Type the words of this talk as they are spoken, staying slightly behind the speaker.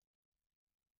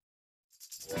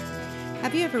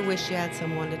Have you ever wished you had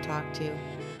someone to talk to?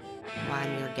 Well,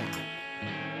 I'm your gal.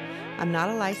 I'm not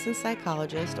a licensed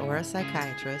psychologist or a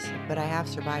psychiatrist, but I have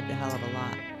survived a hell of a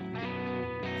lot.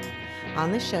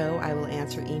 On the show, I will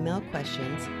answer email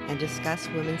questions and discuss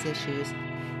women's issues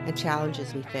and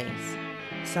challenges we face.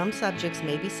 Some subjects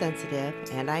may be sensitive,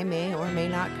 and I may or may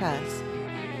not cuss.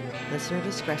 Listener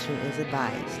discretion is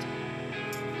advised.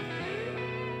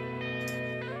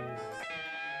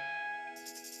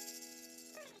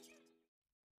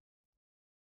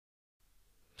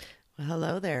 Well,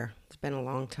 hello there. It's been a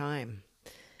long time.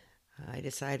 I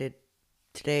decided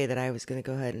today that I was going to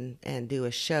go ahead and do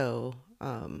a show.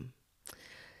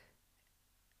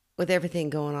 With everything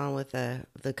going on with the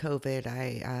COVID,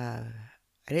 I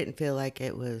didn't feel like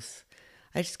it was.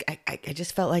 I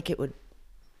just felt like it would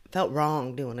felt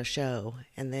wrong doing a show,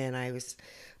 and then I was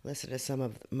listening to some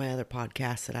of my other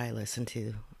podcasts that I listen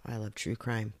to. I love true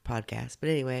crime podcasts, but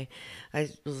anyway, I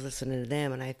was listening to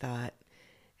them, and I thought,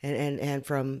 and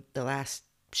from the last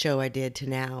show I did to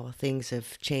now, things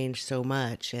have changed so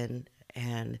much, and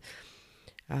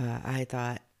I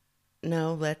thought,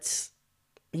 no, let's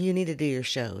you need to do your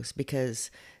shows because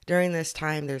during this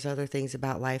time there's other things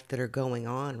about life that are going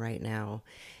on right now,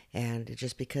 and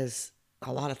just because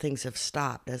a lot of things have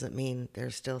stopped doesn't mean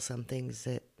there's still some things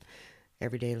that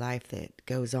everyday life that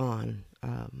goes on.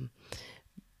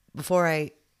 Before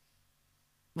I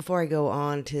go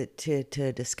on to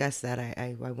discuss that,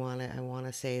 I want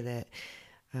to say that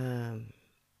um,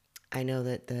 I know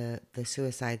that the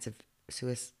suicides have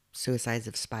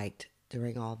spiked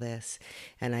during all this,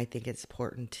 and I think it's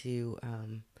important to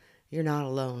you're not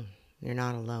alone. You're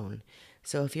not alone.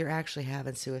 So if you're actually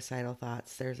having suicidal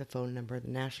thoughts, there's a phone number, the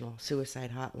National Suicide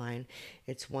Hotline.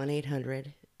 It's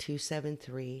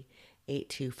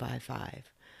 1-800-273-8255.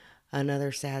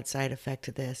 Another sad side effect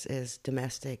of this is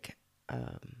domestic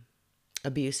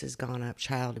abuse has gone up.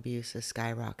 Child abuse has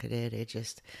skyrocketed. It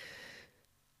just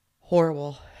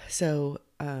horrible. So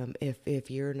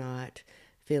if you're not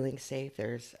feeling safe,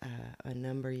 there's a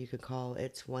number you could call.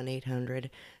 It's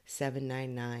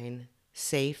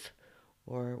 1-800-799-SAFE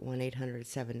or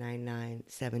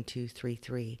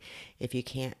 1-800-799-7233. If you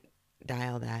can't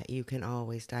dial that, you can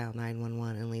always dial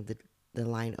 911 and leave the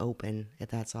line open if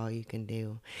that's all you can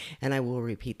do. And I will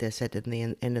repeat this at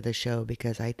the end of the show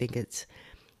because I think it's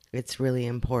really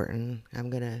important. I'm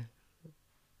going to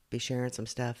be sharing some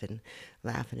stuff and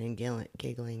laughing and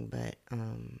giggling, but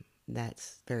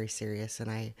that's very serious,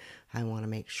 and I want to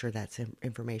make sure that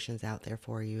information's out there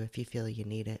for you if you feel you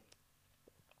need it.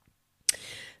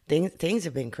 Things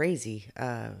have been crazy.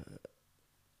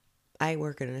 I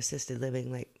work in an assisted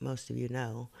living, like most of you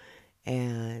know,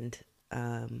 and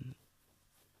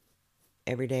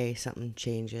every day something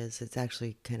changes. It's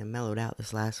actually kind of mellowed out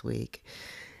this last week.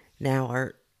 Now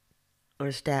our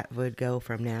staff would go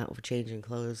from now changing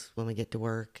clothes when we get to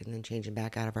work and then changing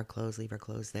back out of our clothes, leave our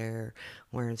clothes there,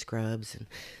 wearing scrubs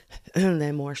and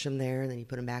then wash them there. And then you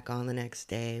put them back on the next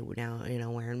day. Now,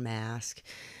 wearing masks.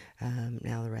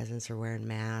 Now the residents are wearing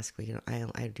masks.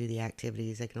 I do the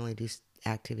activities. I can only do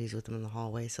activities with them in the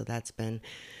hallway. So that's been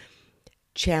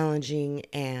challenging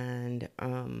and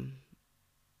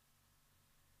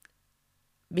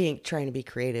trying to be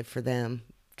creative for them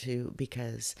too,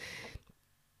 because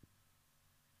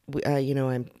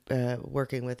I'm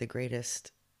working with the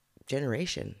greatest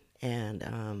generation,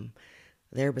 and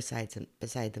they're beside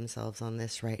themselves on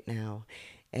this right now,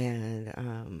 and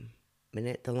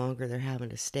the longer they're having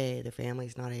to stay, the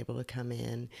family's not able to come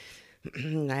in.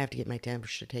 I have to get my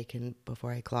temperature taken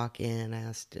before I clock in.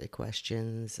 Ask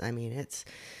questions. I mean,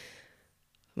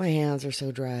 my hands are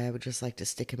so dry. I would just like to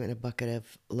stick them in a bucket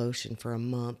of lotion for a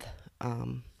month,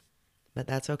 but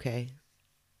that's okay.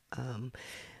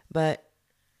 But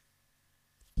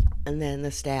and then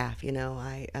the staff,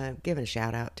 I'm giving a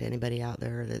shout out to anybody out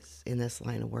there that's in this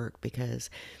line of work,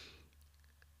 because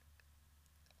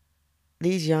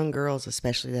these young girls,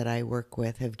 especially that I work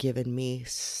with, have given me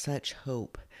such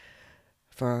hope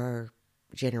for our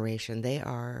generation. They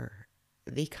are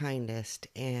the kindest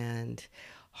and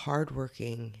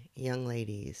hardworking young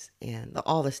ladies, and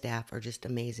all the staff are just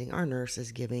amazing. Our nurse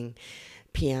is giving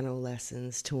piano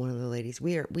lessons to one of the ladies.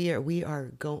 We are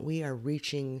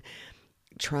reaching,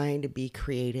 trying to be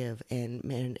creative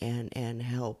and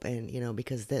help, and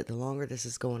because the longer this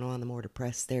is going on, the more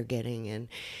depressed they're getting, and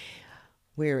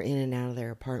we're in and out of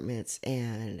their apartments,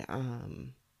 and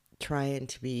trying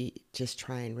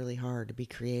really hard to be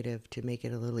creative to make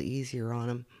it a little easier on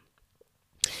them.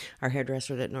 Our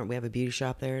hairdresser we have a beauty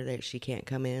shop there that she can't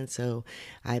come in, so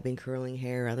I've been curling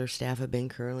hair. Other staff have been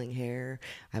curling hair.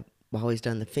 always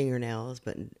done the fingernails,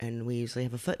 and we usually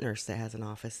have a foot nurse that has an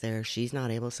office there. She's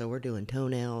not able, so we're doing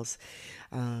toenails.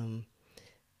 Um,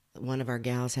 One of our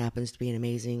gals happens to be an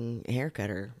amazing hair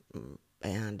cutter,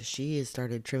 and she has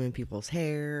started trimming people's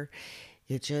hair.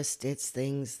 It's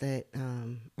things that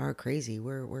are crazy.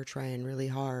 We're trying really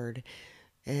hard,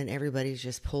 and everybody's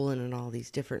just pulling in all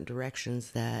these different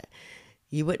directions that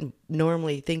you wouldn't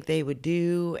normally think they would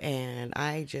do. And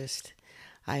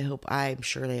I hope, I'm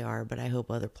sure they are, but I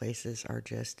hope other places are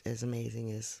just as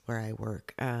amazing as where I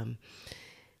work.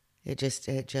 It just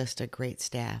a great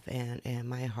staff, and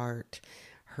my heart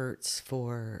hurts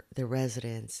for the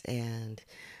residents and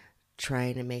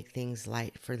trying to make things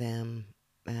light for them,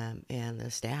 and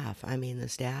the staff. I mean, the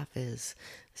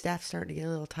staff's starting to get a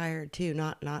little tired too.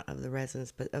 Not of the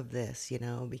residents, but of this,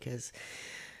 because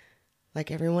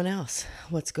like everyone else,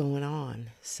 what's going on.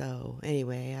 So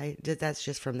anyway, that's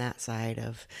just from that side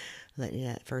of letting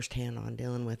that firsthand on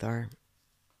dealing with our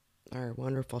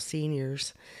wonderful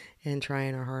seniors and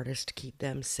trying our hardest to keep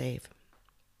them safe.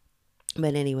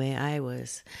 But anyway,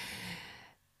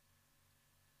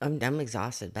 I'm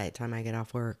exhausted by the time I get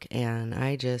off work, and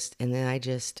I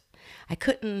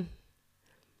couldn't,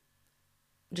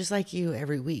 just like you,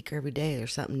 every week or every day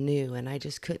there's something new, and I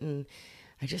just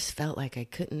felt like I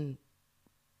couldn't.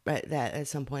 But that at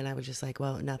some point I was just like,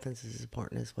 well, nothing's as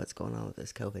important as what's going on with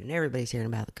this COVID, and everybody's hearing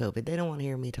about the COVID. They don't want to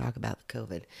hear me talk about the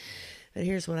COVID. But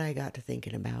here's what I got to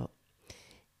thinking about.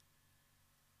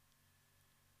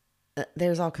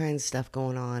 There's all kinds of stuff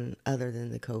going on other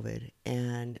than the COVID,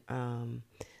 and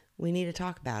we need to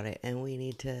talk about it, and we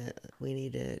need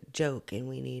to joke, and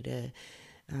we need to,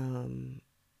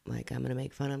 like, I'm gonna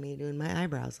make fun of me doing my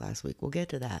eyebrows last week. We'll get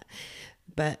to that,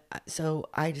 but so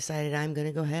I decided I'm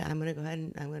gonna go ahead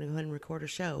and record a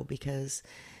show because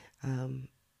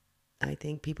I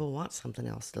think people want something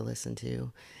else to listen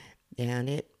to,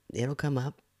 and it'll come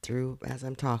up through as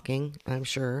I'm talking, I'm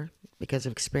sure, because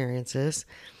of experiences.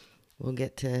 We'll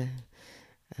get to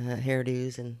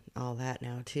hairdos and all that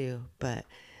now too, but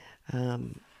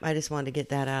I just wanted to get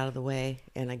that out of the way.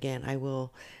 And again, I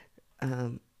will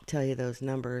tell you those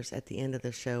numbers at the end of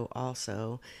the show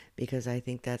also, because I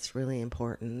think that's really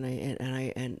important.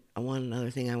 And one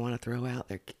other thing I want to throw out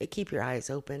there: keep your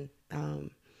eyes open. I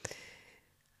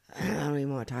don't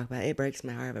even want to talk about it. It breaks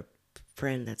my heart. I have a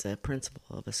friend that's a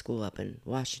principal of a school up in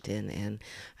Washington, and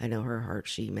I know her heart.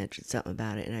 She mentioned something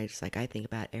about it, and I think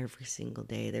about it every single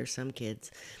day. There's some kids,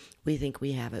 we think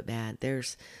we have it bad.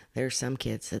 There's some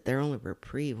kids that their only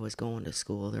reprieve was going to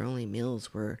school. Their only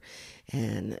meals were,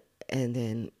 and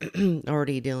then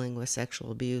already dealing with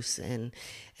sexual abuse and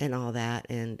all that,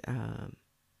 and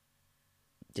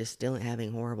just still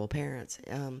having horrible parents.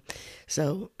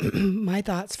 So my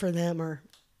thoughts for them are,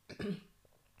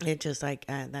 it just like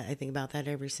I think about that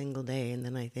every single day, and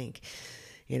then I think,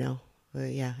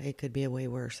 yeah, it could be a way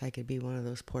worse. I could be one of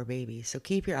those poor babies. So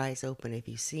keep your eyes open. If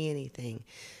you see anything,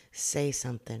 say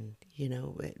something.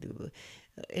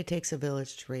 It takes a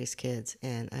village to raise kids,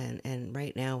 and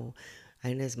right now,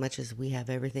 and as much as we have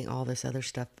everything, all this other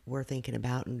stuff we're thinking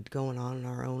about and going on in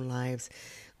our own lives,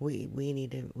 we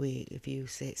need to, if you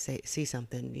see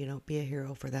something, be a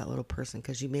hero for that little person,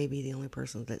 because you may be the only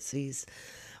person that sees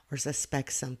or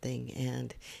suspects something,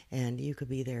 and you could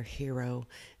be their hero,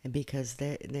 and because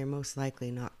they're most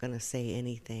likely not going to say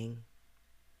anything.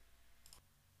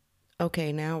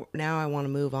 Okay, now I want to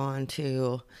move on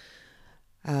to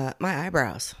my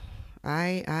eyebrows.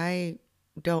 I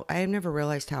don't I've never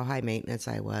realized how high maintenance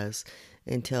I was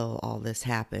until all this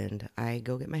happened. I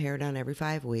go get my hair done every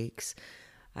 5 weeks.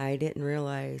 I didn't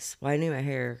realize, well, I knew my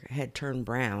hair had turned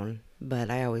brown, but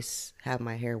I always have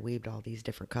my hair weaved all these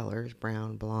different colors: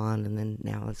 brown, blonde, and then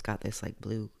now it's got this like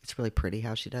blue. It's really pretty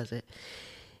how she does it.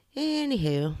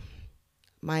 Anywho,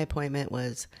 my appointment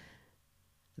was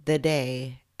the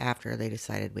day after they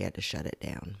decided we had to shut it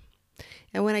down.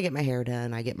 And when I get my hair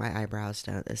done, I get my eyebrows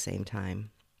done at the same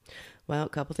time. Well, a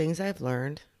couple things I've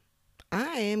learned.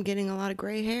 I am getting a lot of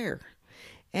gray hair,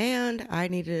 and I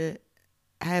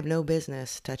have no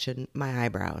business touching my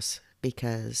eyebrows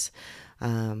because,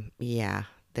 yeah,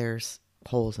 there's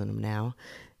holes in them now,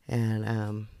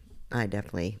 and I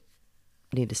definitely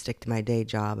need to stick to my day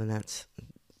job, and that's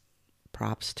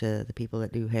props to the people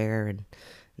that do hair and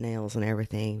nails and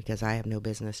everything, because I have no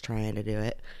business trying to do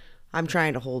it. I'm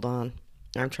trying to hold on.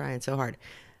 I'm trying so hard.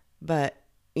 But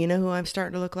you know who I'm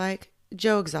starting to look like?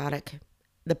 Joe Exotic,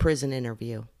 the prison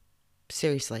interview.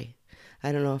 Seriously.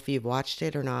 I don't know if you've watched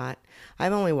it or not.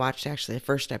 I've only watched actually the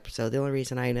first episode. The only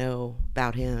reason I know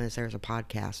about him is there's a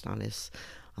podcast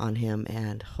on him,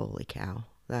 and holy cow,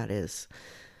 is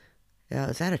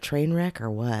that a train wreck or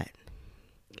what?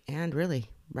 And really,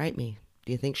 Write me.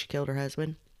 Do you think she killed her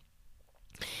husband?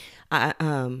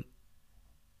 I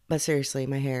But seriously,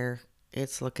 my hair,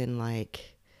 it's looking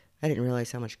like, I didn't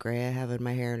realize how much gray I have in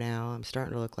my hair now. I'm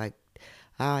starting to look like,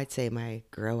 I'd say my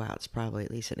grow out's probably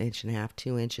at least 1.5 inches,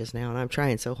 2 inches now. And I'm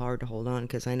trying so hard to hold on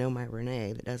because I know my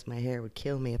Renee that does my hair would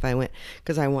kill me if I went,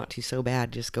 because I want to so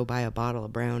bad just go buy a bottle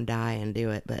of brown dye and do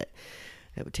it. But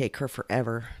it would take her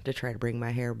forever to try to bring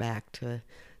my hair back to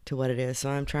what it is.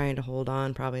 So I'm trying to hold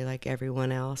on probably like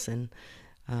everyone else. And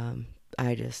um,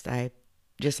 I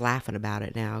just laughing about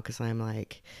it now because I'm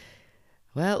like,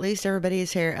 well, at least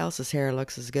everybody's hair else's hair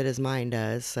looks as good as mine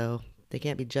does, so they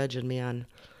can't be judging me on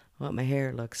what my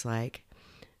hair looks like.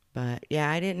 But yeah,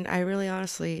 I really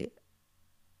honestly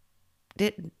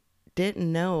didn't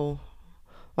didn't know.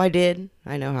 Well, I did.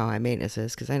 I know how high maintenance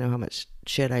is because I know how much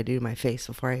shit I do to my face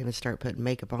before I even start putting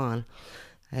makeup on.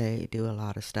 I do a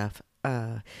lot of stuff.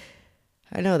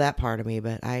 I know that part of me,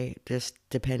 but I just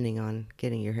depending on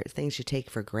getting your hair, things you take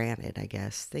for granted, I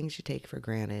guess. Things you take for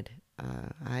granted.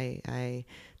 I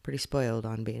pretty spoiled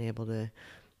on being able to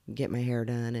get my hair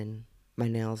done and my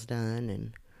nails done,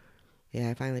 and yeah,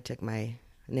 I finally took my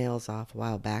nails off a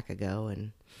while back ago,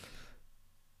 and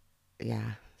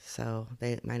yeah, so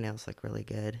my nails look really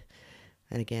good.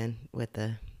 And again, with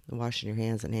the washing your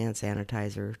hands and hand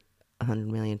sanitizer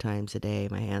 100 million times a day,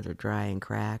 my hands are dry and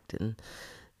cracked, and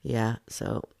yeah,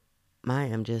 so I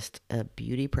am just a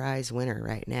beauty prize winner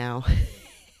right now.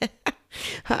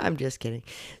 I'm just kidding.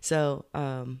 So,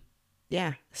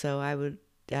 yeah, so I would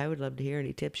love to hear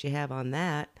any tips you have on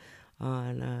that,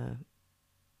 on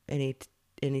any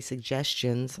any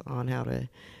suggestions on how to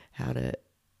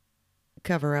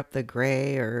cover up the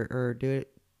gray or do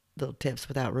it, little tips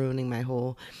without ruining my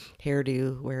whole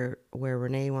hairdo where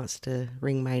Renee wants to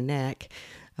wring my neck.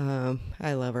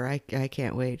 I love her. I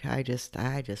can't wait. I just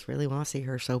really want to see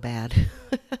her so bad.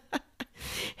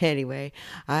 Anyway,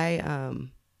 I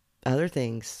other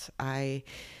things.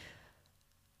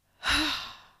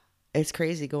 It's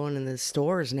crazy going in the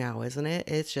stores now, isn't it?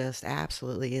 It's just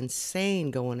absolutely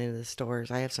insane going into the stores.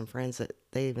 I have some friends that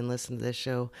they even listen to this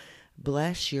show.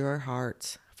 Bless your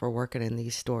hearts for working in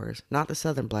these stores. Not the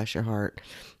Southern bless your heart.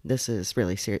 This is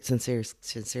really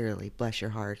sincerely bless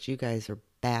your hearts. You guys are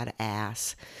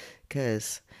badass.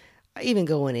 Because even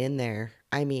going in there,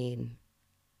 I mean,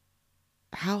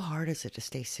 how hard is it to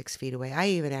stay 6 feet away?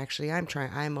 I'm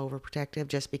overprotective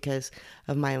just because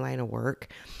of my line of work.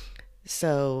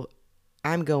 So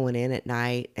I'm going in at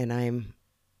night and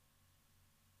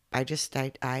I just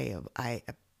trying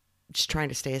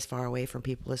to stay as far away from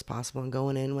people as possible and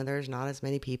going in when there's not as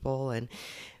many people. And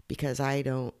because I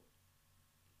don't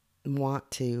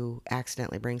want to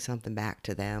accidentally bring something back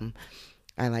to them,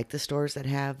 I like the stores that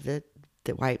have the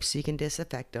wipes so you can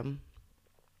disinfect them.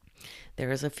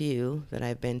 There is a few that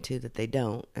I've been to that they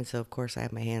don't. And so of course I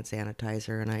have my hand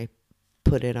sanitizer and I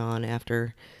put it on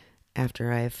after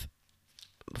I've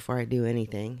before I do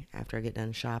anything, after I get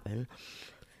done shopping.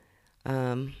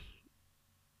 Um,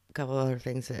 a couple other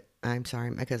things that I'm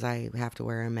sorry because I have to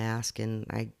wear a mask and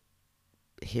I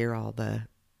hear all the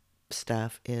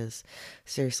stuff is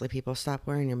seriously, people, stop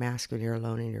wearing your mask when you're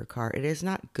alone in your car. It is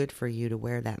not good for you to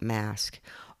wear that mask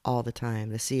all the time,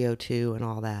 the CO2 and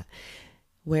all that.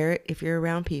 Wear it if you're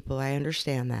around people. I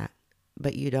understand that.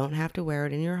 But you don't have to wear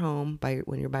it in your home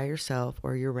when you're by yourself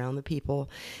or you're around the people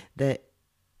that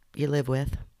you live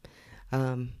with.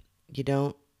 You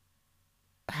don't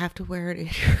have to wear it in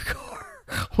your car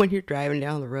when you're driving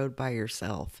down the road by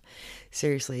yourself.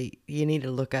 Seriously, you need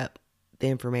to look up the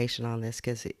information on this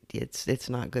because it's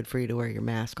not good for you to wear your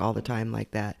mask all the time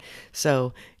like that.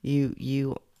 So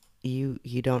you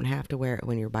don't have to wear it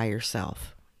when you're by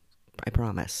yourself. I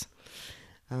promise.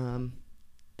 Um,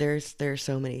 there's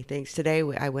so many things. Today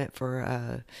I went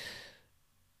for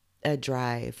a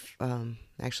drive.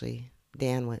 Actually,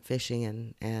 Dan went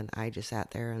fishing and I just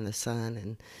sat there in the sun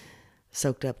and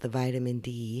soaked up the vitamin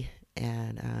D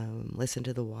and listened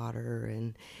to the water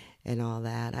and all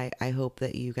that. I hope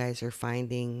that you guys are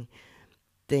finding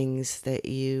things that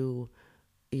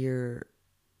you're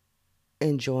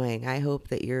enjoying. I hope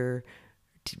that you're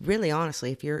really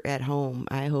honestly, if you're at home,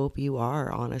 I hope you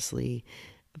are honestly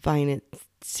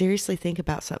seriously think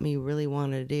about something you really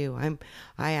want to do.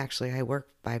 I work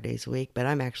 5 days a week, but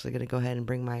I'm actually going to go ahead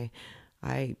and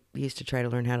I used to try to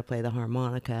learn how to play the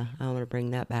harmonica. I want to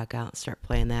bring that back out and start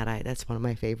playing that. That's one of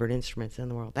my favorite instruments in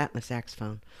the world. That and the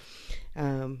saxophone.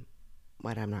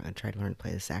 But I'm not going to try to learn to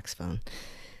play the saxophone.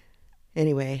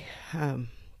 Anyway,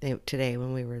 today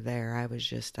when we were there, I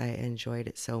enjoyed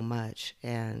it so much,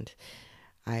 and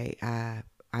I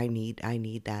I need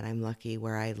that. I'm lucky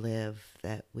where I live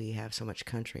that we have so much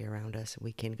country around us and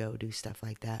we can go do stuff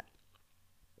like that.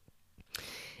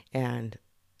 And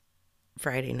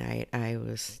Friday night I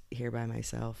was here by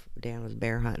myself. Dan was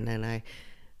bear hunting, and I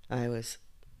was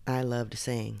I love to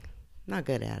sing. Not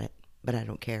good at it, but I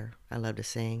don't care. I love to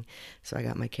sing. So I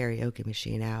got my karaoke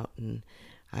machine out, and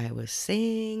I was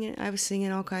singing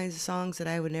all kinds of songs that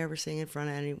I would never sing in front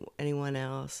of anyone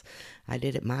else. I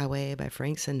did it my way by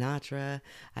Frank Sinatra.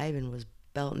 I even was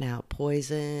belting out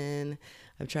Poison.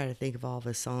 I'm trying to think of all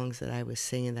the songs that I was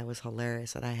singing that was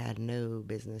hilarious that I had no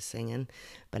business singing,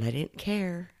 but I didn't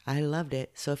care. I loved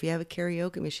it. So if you have a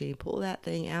karaoke machine, pull that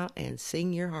thing out and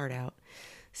sing your heart out.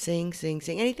 Sing, sing,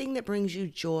 sing. Anything that brings you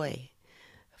joy.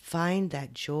 Find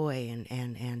that joy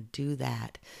and do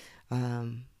that.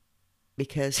 Um,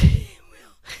 because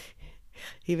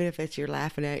even if it's you're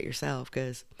laughing at yourself,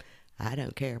 because I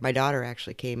don't care. My daughter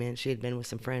actually came in. She had been with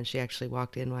some friends. She actually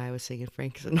walked in while I was singing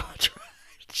Frank Sinatra.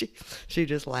 she she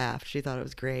just laughed. She thought it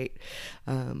was great.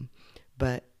 Um,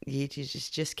 but you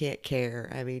just can't care.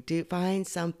 I mean, do find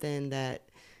something that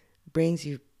brings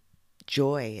you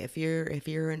joy. If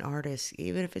you're an artist,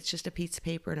 even if it's just a piece of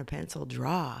paper and a pencil,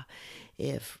 draw.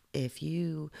 If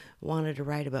you wanted to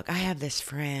write a book, I have this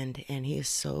friend and he is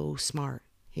so smart.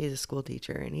 He's a school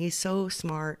teacher and he's so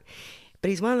smart, but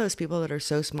he's one of those people that are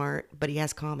so smart, but he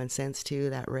has common sense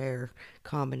too, that rare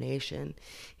combination.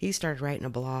 He started writing a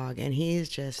blog, and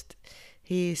he's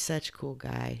such a cool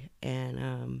guy.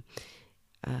 And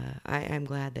I'm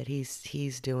glad that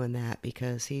he's doing that,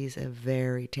 because he's a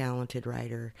very talented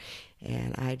writer,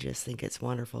 and I just think it's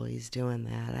wonderful he's doing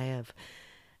that.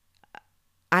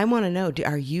 I want to know,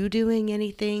 are you doing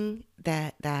anything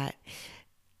that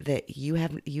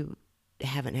you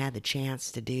haven't had the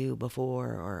chance to do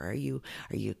before, or are you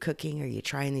cooking? Are you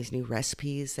trying these new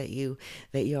recipes that you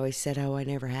always said, oh, I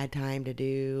never had time to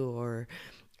do, or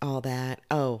all that?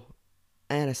 Oh,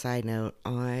 and a side note,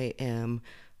 I am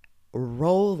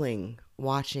rolling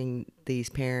watching these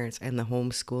parents, and the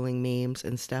homeschooling memes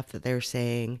and stuff that they're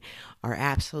saying are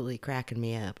absolutely cracking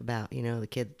me up. About, the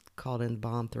kid called in the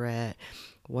bomb threat,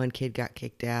 one kid got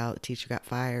kicked out, the teacher got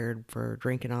fired for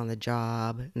drinking on the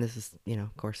job, and this is,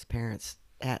 of course, parents.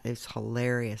 It's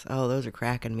hilarious. Oh, those are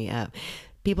cracking me up.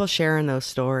 People sharing those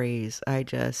stories,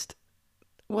 just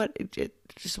what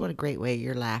a great way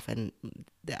you're laughing.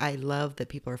 I love that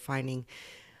people are finding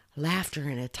laughter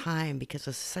in a time, because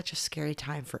it's such a scary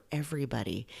time for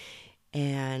everybody.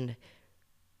 And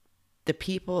the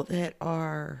people that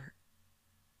are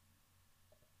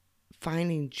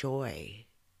finding joy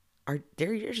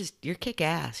you're kick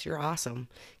ass. You're awesome.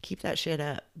 Keep that shit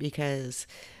up, because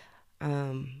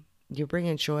you're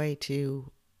bringing joy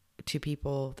to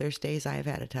people. There's days I've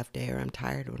had a tough day, or I'm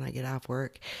tired when I get off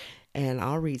work, and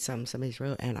I'll read something somebody's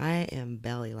wrote, and I am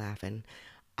belly laughing.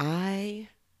 I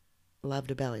love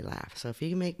to belly laugh. So if you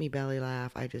can make me belly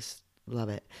laugh, I just love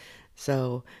it.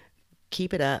 So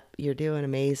keep it up. You're doing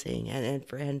amazing. And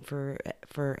for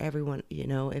everyone,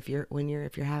 if you're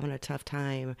having a tough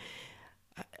time,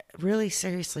 really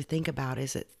seriously think about,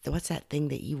 what's that thing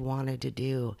that you wanted to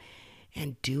do,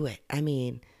 and do it. I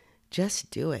mean, just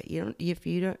do it. If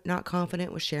you're not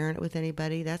confident with sharing it with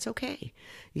anybody, that's okay.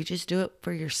 You just do it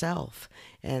for yourself,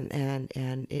 and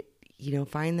it,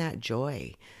 find that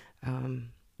joy.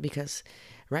 Because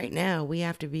right now we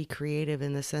have to be creative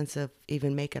in the sense of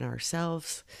even making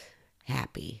ourselves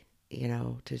happy,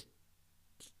 to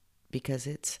because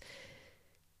it's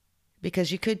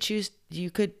because you could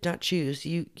not choose,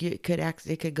 you could act,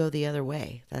 it could go the other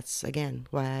way. That's again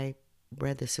why I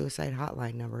read the suicide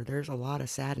hotline number. There's a lot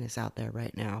of sadness out there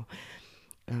right now.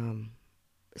 um,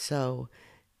 so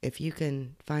if you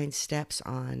can find steps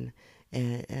on,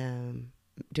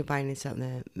 to finding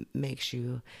something that makes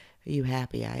you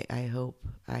happy, I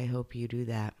hope you do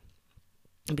that,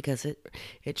 because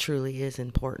it truly is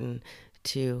important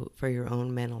for your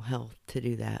own mental health to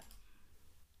do that.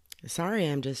 Sorry,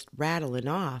 I'm just rattling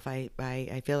off. I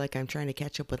feel like I'm trying to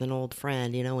catch up with an old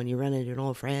friend. When you run into an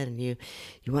old friend, and you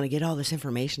want to get all this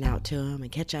information out to them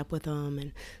and catch up with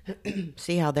them and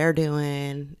see how they're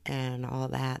doing and all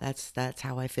that. That's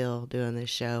how I feel doing this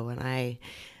show, and I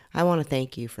want to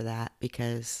thank you for that,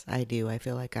 because I do. I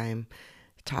feel like I'm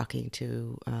talking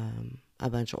to a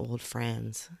bunch of old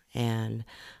friends, and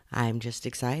I'm just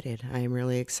excited. I'm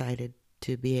really excited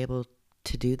to be able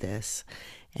to do this,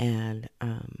 and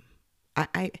I,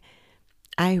 I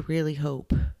I really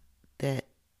hope that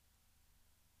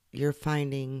you're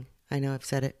finding. I know I've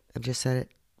just said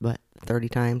it, what, 30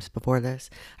 times before this.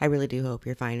 I really do hope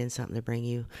you're finding something to bring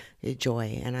you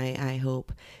joy, and I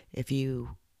hope if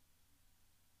you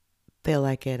feel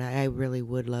like it, I really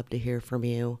would love to hear from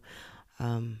you.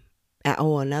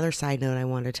 Another side note I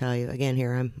want to tell you again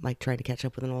here, I'm like trying to catch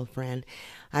up with an old friend.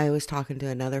 I was talking to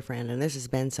another friend, and this has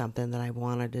been something that I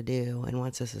wanted to do. And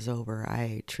once this is over,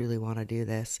 I truly want to do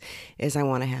this. Is I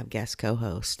want to have guest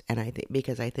co-host, and I think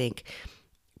because I think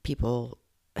people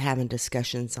having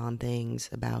discussions on things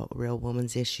about real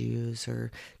women's issues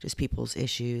or just people's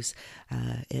issues,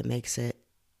 it makes it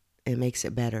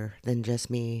better than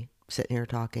just me sitting here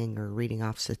talking or reading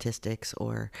off statistics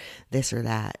or this or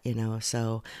that,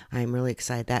 So I'm really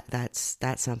excited that's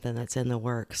something that's in the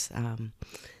works. And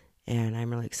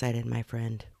I'm really excited. My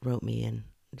friend wrote me and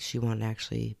she wanted to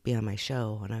actually be on my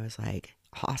show. And I was like,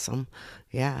 awesome.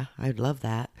 Yeah, I'd love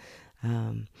that.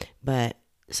 But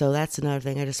so that's another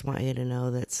thing. I just want you to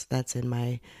know that's in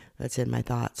my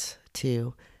thoughts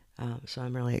too. So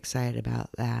I'm really excited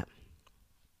about that.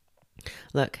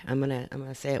 Look, I'm gonna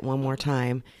say it one more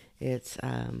time. It's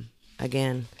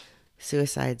again,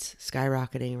 suicide's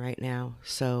skyrocketing right now.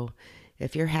 So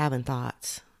if you're having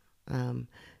thoughts,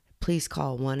 please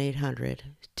call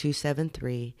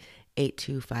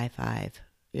 1-800-273-8255.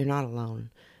 You're not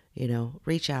alone.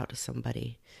 Reach out to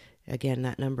somebody. Again,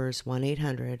 that number is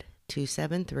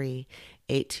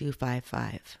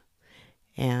 1-800-273-8255.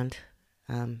 And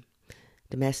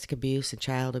domestic abuse and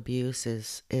child abuse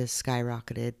is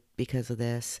skyrocketed because of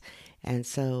this. And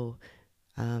so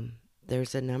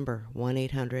there's a number,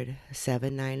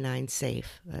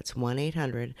 1-800-799-SAFE. That's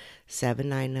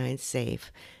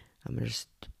 1-800-799-SAFE. I'm going to just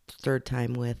third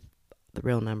time with the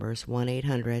real numbers,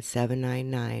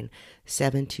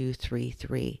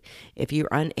 1-800-799-7233. If you're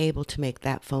unable to make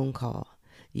that phone call,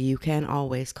 you can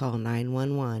always call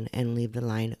 911 and leave the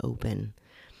line open.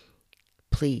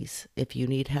 Please, if you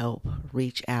need help,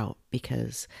 reach out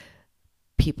because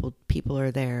people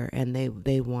are there and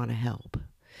they want to help.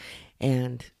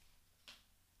 And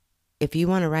if you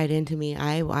want to write into me,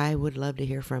 I would love to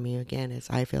hear from you. Again,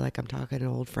 I feel like I'm talking to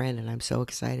an old friend, and I'm so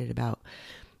excited about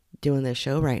doing this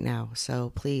show right now.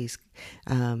 So please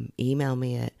email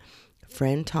me at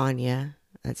friendtonya,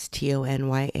 that's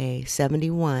TONYA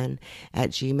 71 at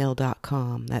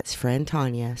gmail.com. That's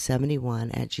friendtonya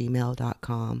 71 at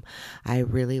gmail.com. I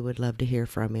really would love to hear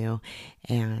from you.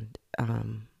 And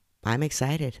I'm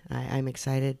excited. I'm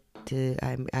excited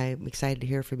I'm excited to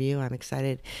hear from you. I'm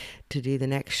excited to do the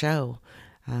next show.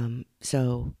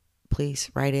 So please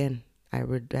write in. I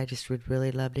just would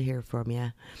really love to hear from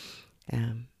you.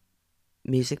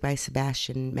 Music by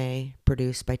Sebastian May,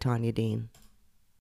 produced by Tanya Dean.